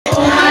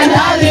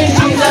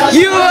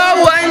You are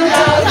one.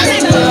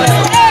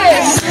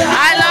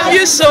 I love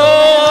you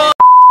so.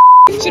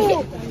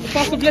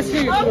 Pastor, bless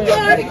you.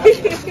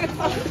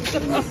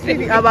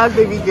 I'm a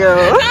baby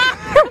girl.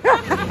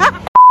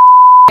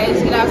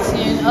 Guys, good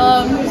afternoon.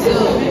 So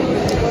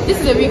this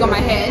is a wig on my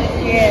head.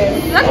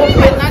 Yes. That's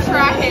my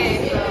natural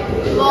hair.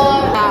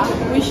 But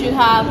we should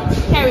have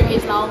hair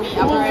remains Naomi,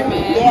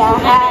 Aboreme. Yeah,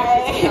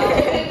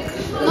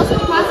 hi. Not so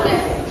past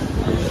it.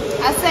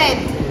 I said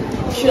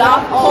we should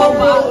have all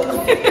back.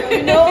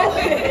 You know?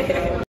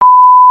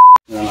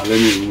 Let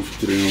me move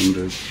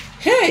 300.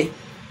 Hey,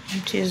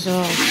 Jesus.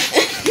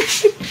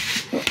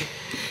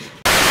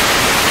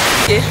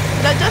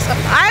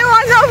 I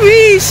want to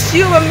wish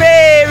you a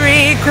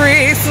Merry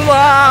Christmas.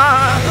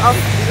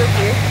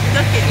 Okay.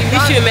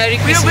 Wish you a Merry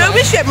Christmas. We'll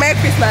wish you a Merry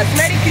Christmas.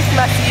 Merry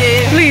Christmas,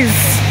 yeah. Please.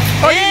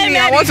 Only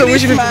I want to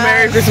wish you a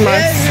Merry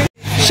Christmas.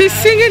 She's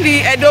singing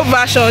the Edo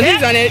version.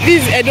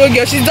 This is Edo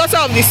girl. She's daughter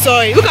of the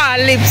soil. Look at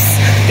her lips.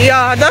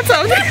 Yeah, daughter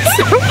of the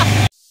soil.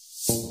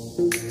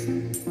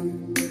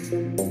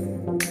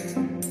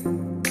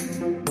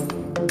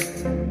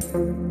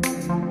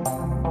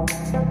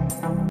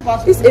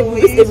 This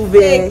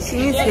Ebube, she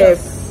needs help.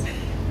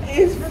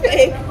 It's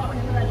fake.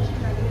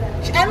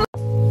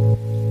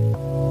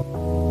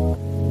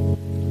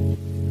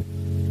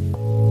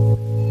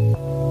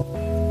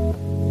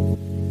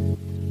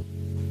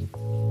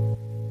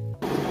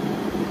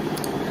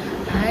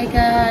 Hi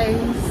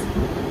guys.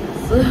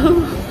 So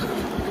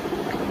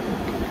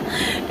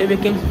Ebube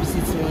came to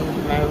visit me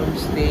in my room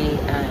today,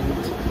 and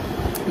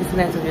it's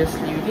night.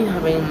 Obviously, we didn't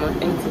have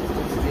anything to do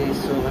today,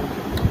 so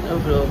no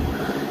vlog.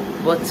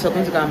 But we're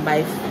going to go and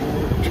buy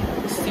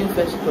food, still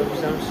fresh for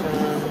Resumption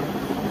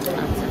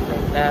and stuff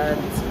like that.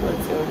 What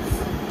else?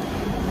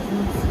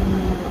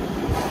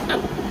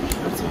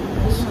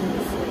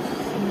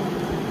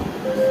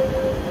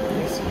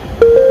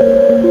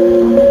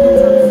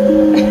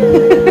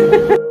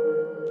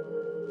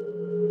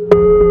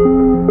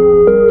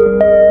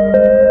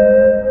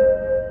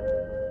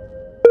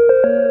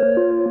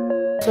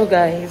 So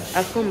guys,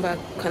 I've come back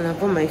and I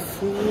bought my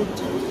food.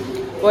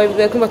 Well,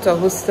 we're come back to our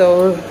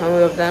hostel and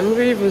all of that. I'm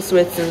really even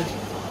sweating.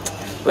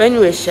 But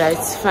anyway, sure,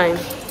 it's fine.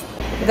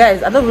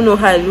 Guys, I don't even know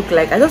how I look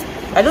like. I just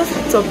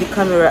picked up the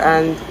camera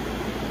and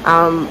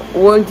I'm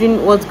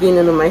wondering what's going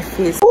on my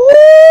face.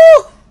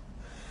 Ooh,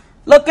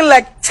 looking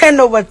like 10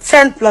 over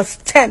 10 plus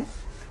 10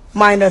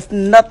 minus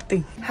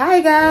nothing.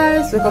 Hi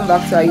guys, welcome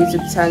back to our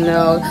YouTube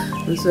channel.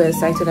 I'm so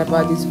excited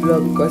about this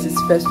vlog because it's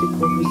first week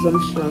of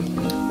Resumption.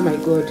 Oh my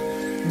god.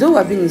 Though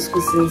I've been in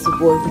school since,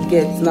 but we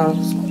get now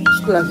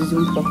school has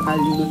resumed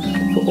properly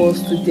for all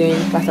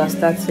students. Class has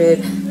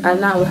started,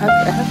 and now I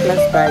have class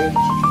by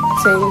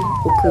 10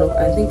 o'clock.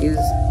 I think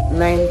it's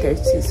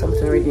 9:30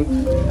 something already.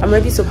 I'm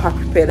already so half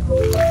prepared.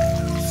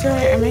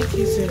 Sorry, I might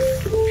use a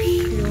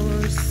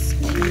pure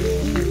skin.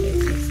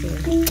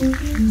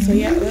 So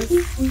yeah, let's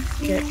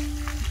get.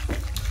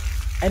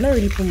 I don't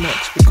really put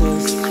much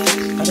because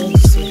I don't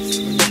sweat.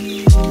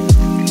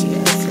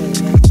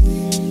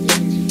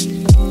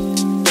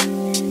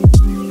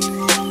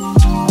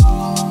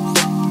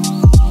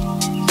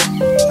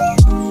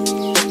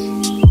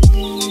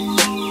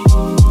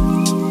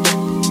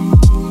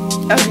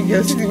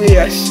 You see the way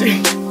you're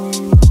shaking.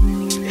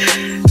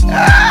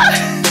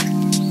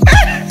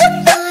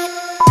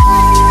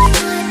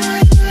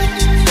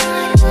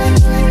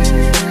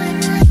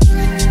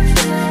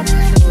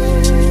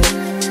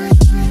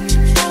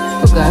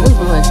 Okay, I don't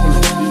know why it's my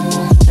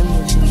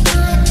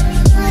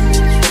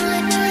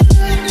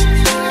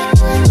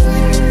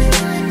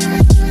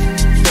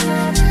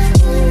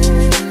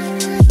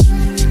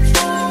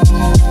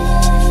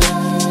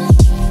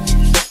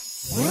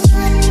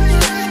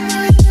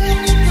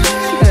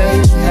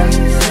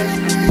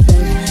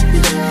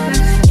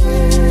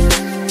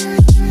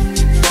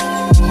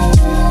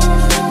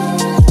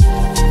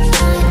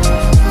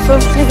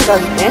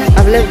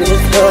I've left the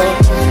hostel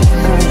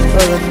and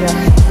all of that.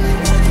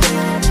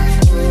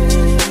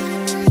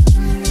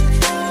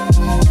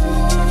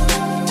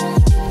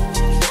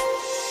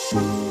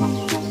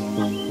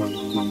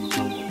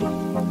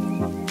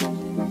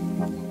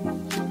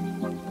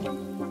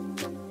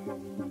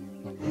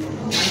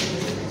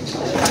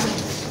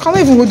 Can't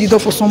even hold the door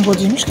for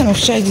somebody. Which kind of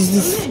child is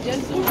this?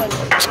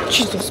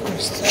 Jesus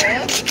Christ.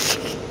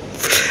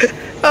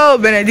 Oh,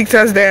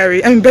 Benedicta's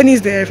diary. I mean,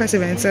 Benny's diary. If I say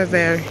Benedicta's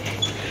diary.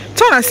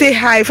 Turn and say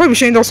hi before you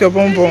showing us your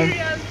bum bum.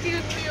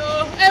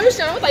 Hey,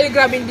 Richard, what are you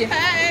grabbing there?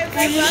 Hey!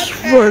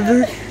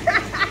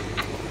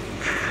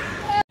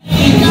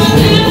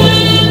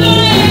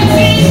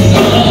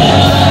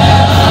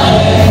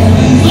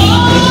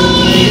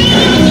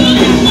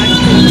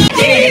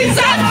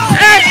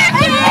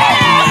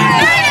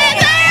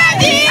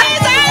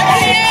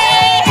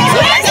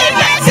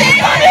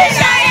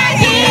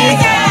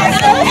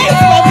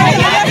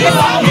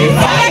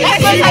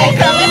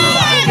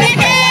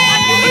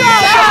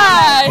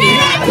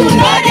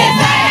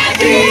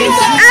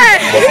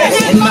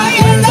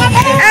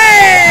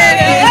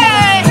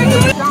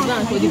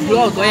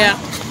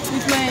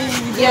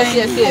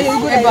 Yes.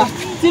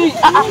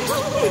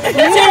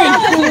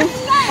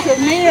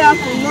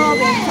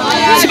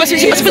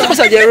 She was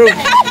supposed to their room.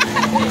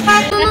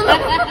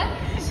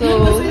 So,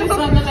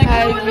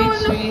 hi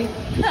Victory.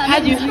 How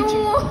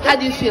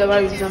do you feel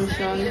about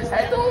resumption?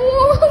 I don't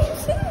want.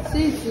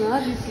 Say it now. How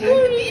do you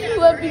feel?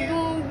 Why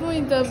people don't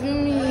interview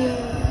me?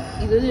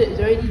 It's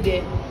already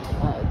there.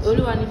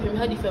 Only one from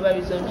how do you feel about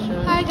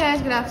resumption? Hi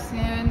guys, good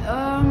afternoon.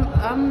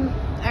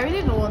 I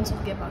really don't want to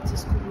get back to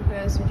school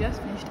because we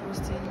just finished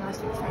hosting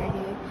last week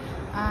Friday,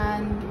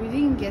 and we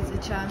didn't get a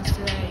chance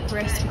to like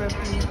rest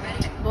properly.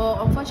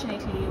 But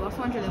unfortunately, we're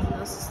 400 of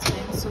those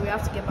students, so we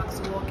have to get back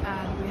to work,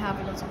 and we have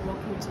a lot of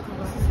work to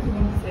cover.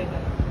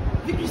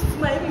 Vicky,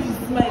 smile.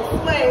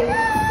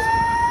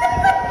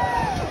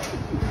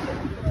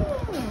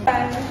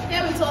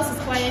 Here with us is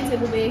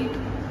dinmaandebube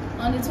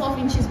on the 12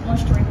 inches bone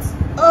strength.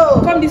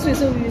 Oh, come this way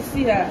so we will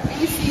see her.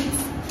 You see it?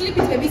 Flip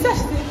it, baby.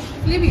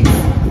 Flip it.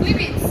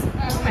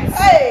 Oh my God.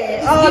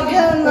 Hey, oh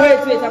girl, no.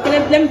 Wait.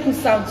 Let me put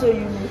sound so you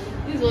know.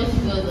 This is what she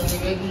does on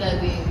a regular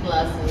day in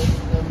class.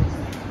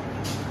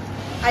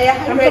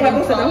 I'm ready. I'm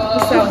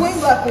going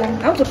back home.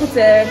 I want to put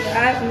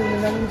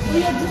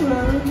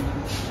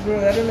bro,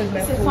 I don't know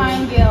my phone.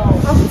 Fine girl.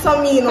 After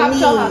me, you know me.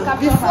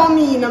 Before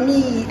me, you know me.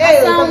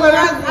 Hey, baby.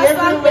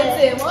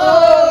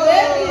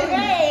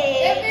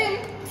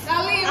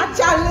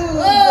 Achalu.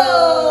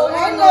 Oh, I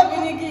love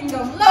Benin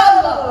Kingdom.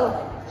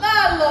 Lalo.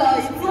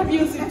 It's so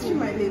beautiful. Touch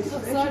my lips.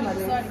 Sorry.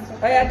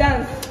 Oh yeah,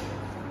 dance.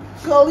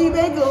 Go,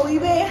 baby. Go.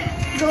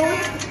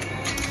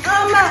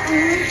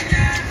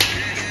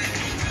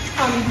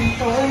 I'm the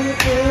only.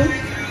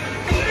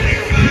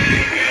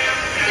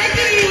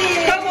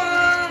 Come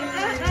on.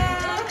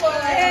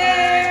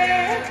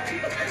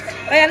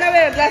 Oh yeah, now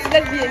wear a glass.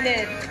 Let's be a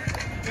nerd.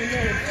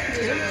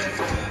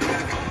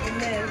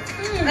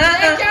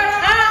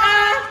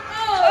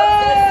 Oh,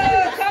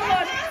 come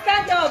on.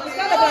 Stand up and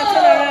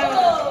turn around.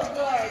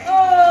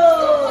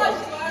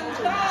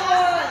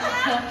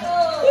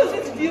 Who's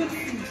this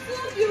beauty?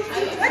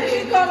 Where did she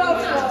come up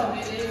from?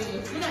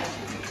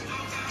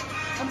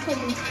 I'm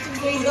coming.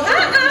 There you go.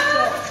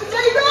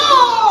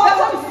 That's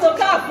what it's so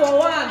car for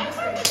one.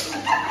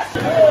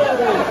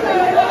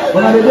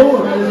 What are they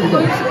doing?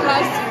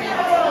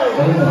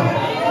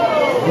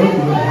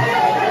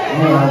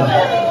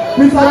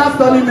 Please, I have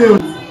study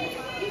meals.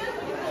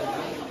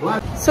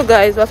 So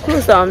guys, we've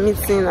closed our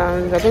meeting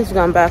and we're going to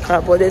go and buy a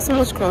car, but there's so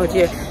much crowd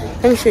here.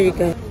 Let me show you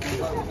guys.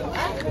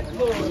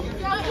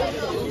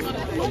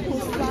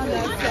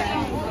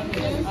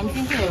 I'm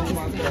thinking of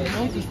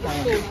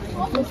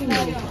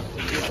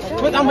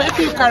But I'm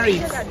happy you carry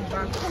it.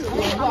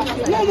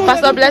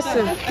 Pastor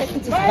Blessing.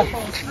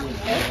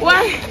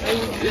 Why?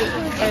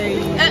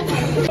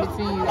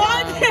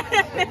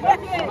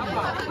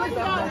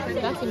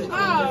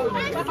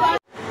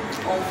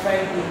 On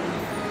Friday.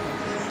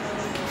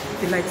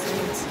 The lights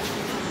went.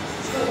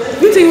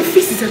 You think your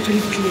face is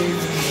actually clear?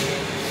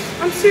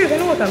 I'm serious, I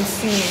know what I'm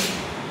seeing.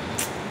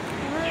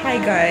 Hi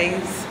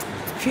guys.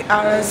 Few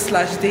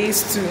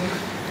hours/days to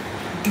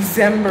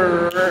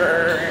December.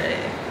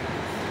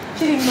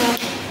 Chidima.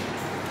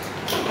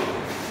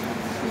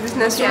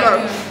 Business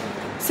vlog.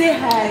 Say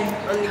hi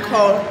on the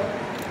call.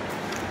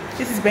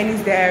 This is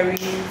Benny's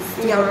Diaries.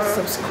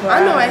 Subscribe.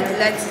 I know why the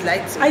light is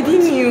light. I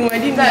didn't know.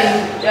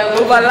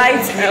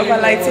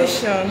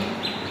 Overlightation.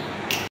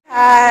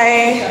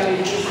 Hi.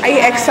 Are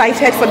you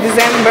excited for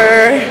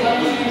December?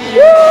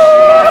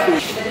 Woo!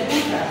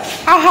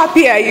 How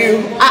happy are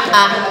you?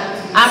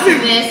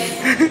 Happiness.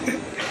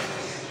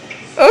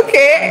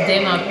 Okay.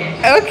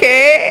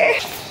 Okay.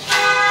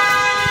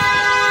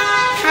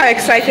 How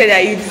excited are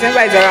you?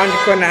 December is around the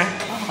corner.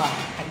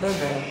 I don't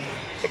know.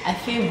 I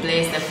feel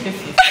blessed.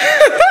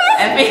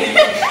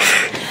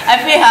 I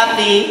feel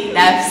happy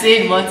that I've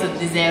seen month of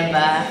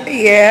December.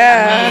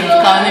 Yeah. I mean, it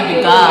can only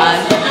be God.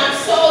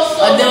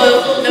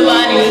 Although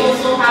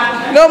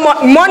No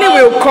money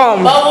will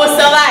come. But we'll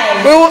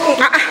survive.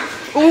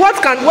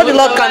 What the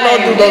Lord cannot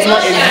do does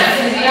not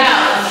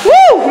exist.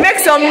 Woo! Make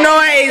some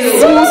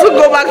noise. We'll soon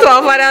go back to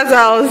our father's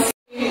house.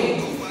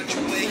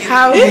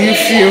 How do you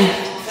feel?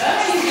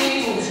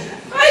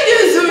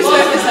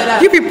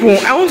 You people,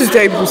 I want to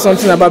tell you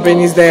something about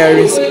Benny's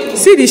Diaries.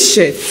 See this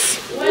shirt.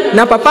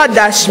 Now Papa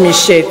dashed me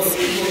shirt.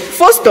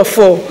 First of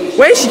all,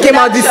 when she came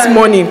out this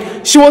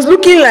morning, she was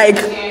looking like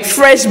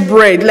fresh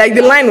bread, like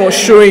the line was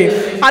showing.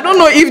 I don't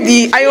know if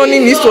the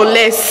ironing is so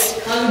less,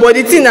 but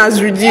the thing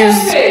has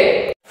reduced.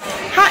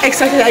 How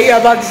excited are you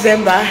about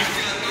December?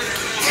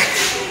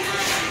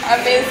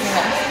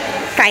 Amazing.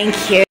 Thank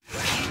you.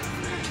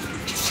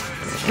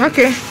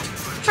 Okay.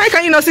 Why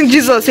can you not sing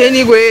Jesus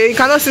anyway? You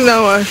cannot sing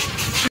that one.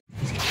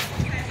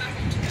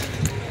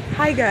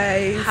 Hi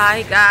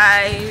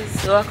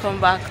guys, Welcome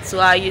back to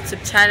our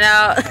YouTube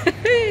channel.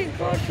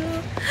 God,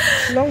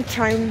 long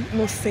time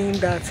no saying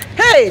that.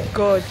 Hey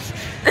God.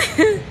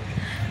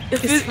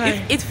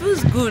 It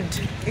feels good.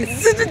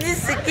 It's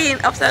this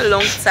again after a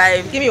long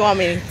time. Give me 1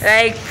 minute.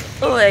 Like,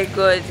 oh my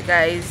God,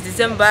 guys,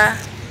 December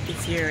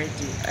it's here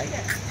already. Like,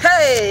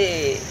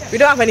 hey! We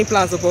don't have any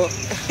plans, but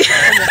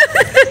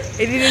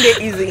it didn't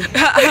get easy.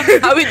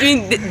 Are we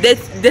doing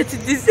dirty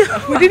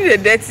December? We did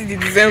the dirty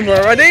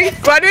December. We're doing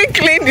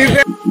clean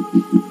December.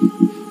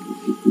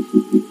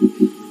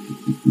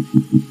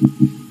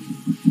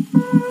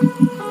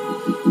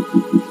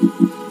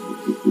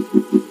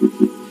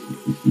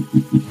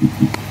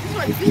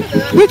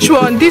 Which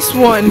one? This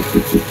one.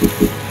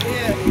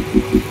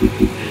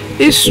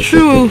 It's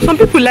true. Some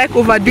people like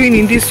overdoing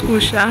in this school,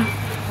 Sha.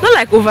 Not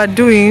like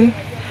overdoing.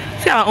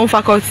 See our own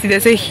faculty,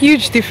 there's a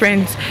huge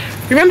difference.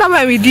 Remember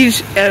when we did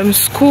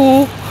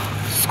school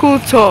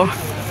tour?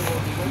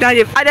 That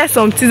they've added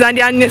some things and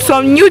there are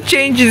some new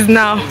changes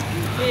now.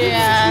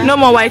 Yeah. No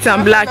more white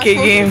and black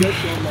again.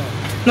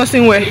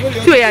 Nothing where.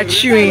 See where you're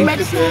chewing.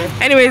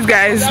 Anyways,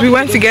 guys, we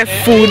went to get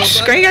food.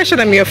 Can you guys show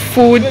them your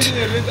food?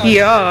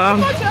 Yeah.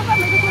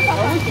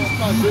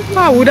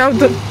 I would have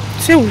done.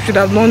 Say we should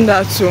have done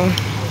that too.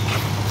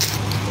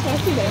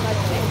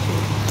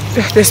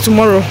 There's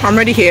tomorrow. I'm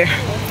already here.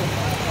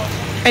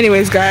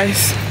 Anyways,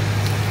 guys,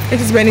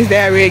 this is Benny's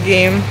diary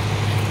again.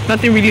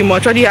 Nothing really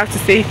much. What do you have to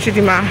say,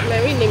 Chidima? My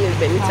real name is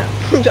Benita.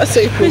 Just so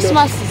you know.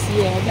 Christmas is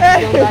here.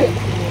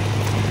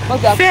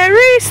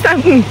 Feliz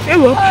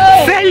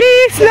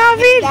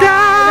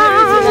Navidad.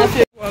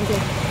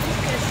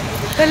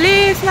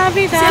 Feliz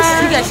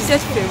Navidad. She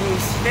says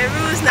Perus.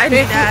 Perus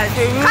Navidad.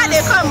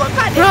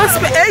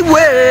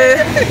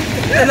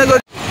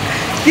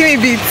 Give me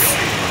beats.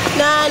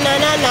 Na na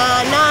na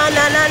na na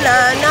na na na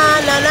na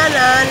na na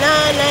na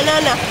na na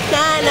na na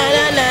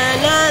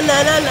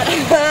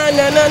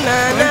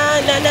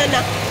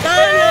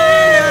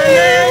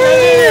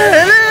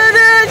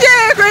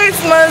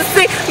Christmas,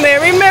 sing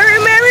Merry, Merry,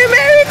 Merry,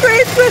 Merry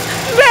Christmas,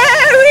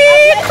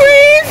 Merry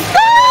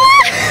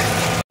Christmas.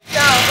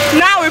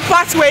 Now we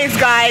part ways,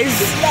 guys.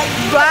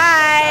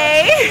 Bye.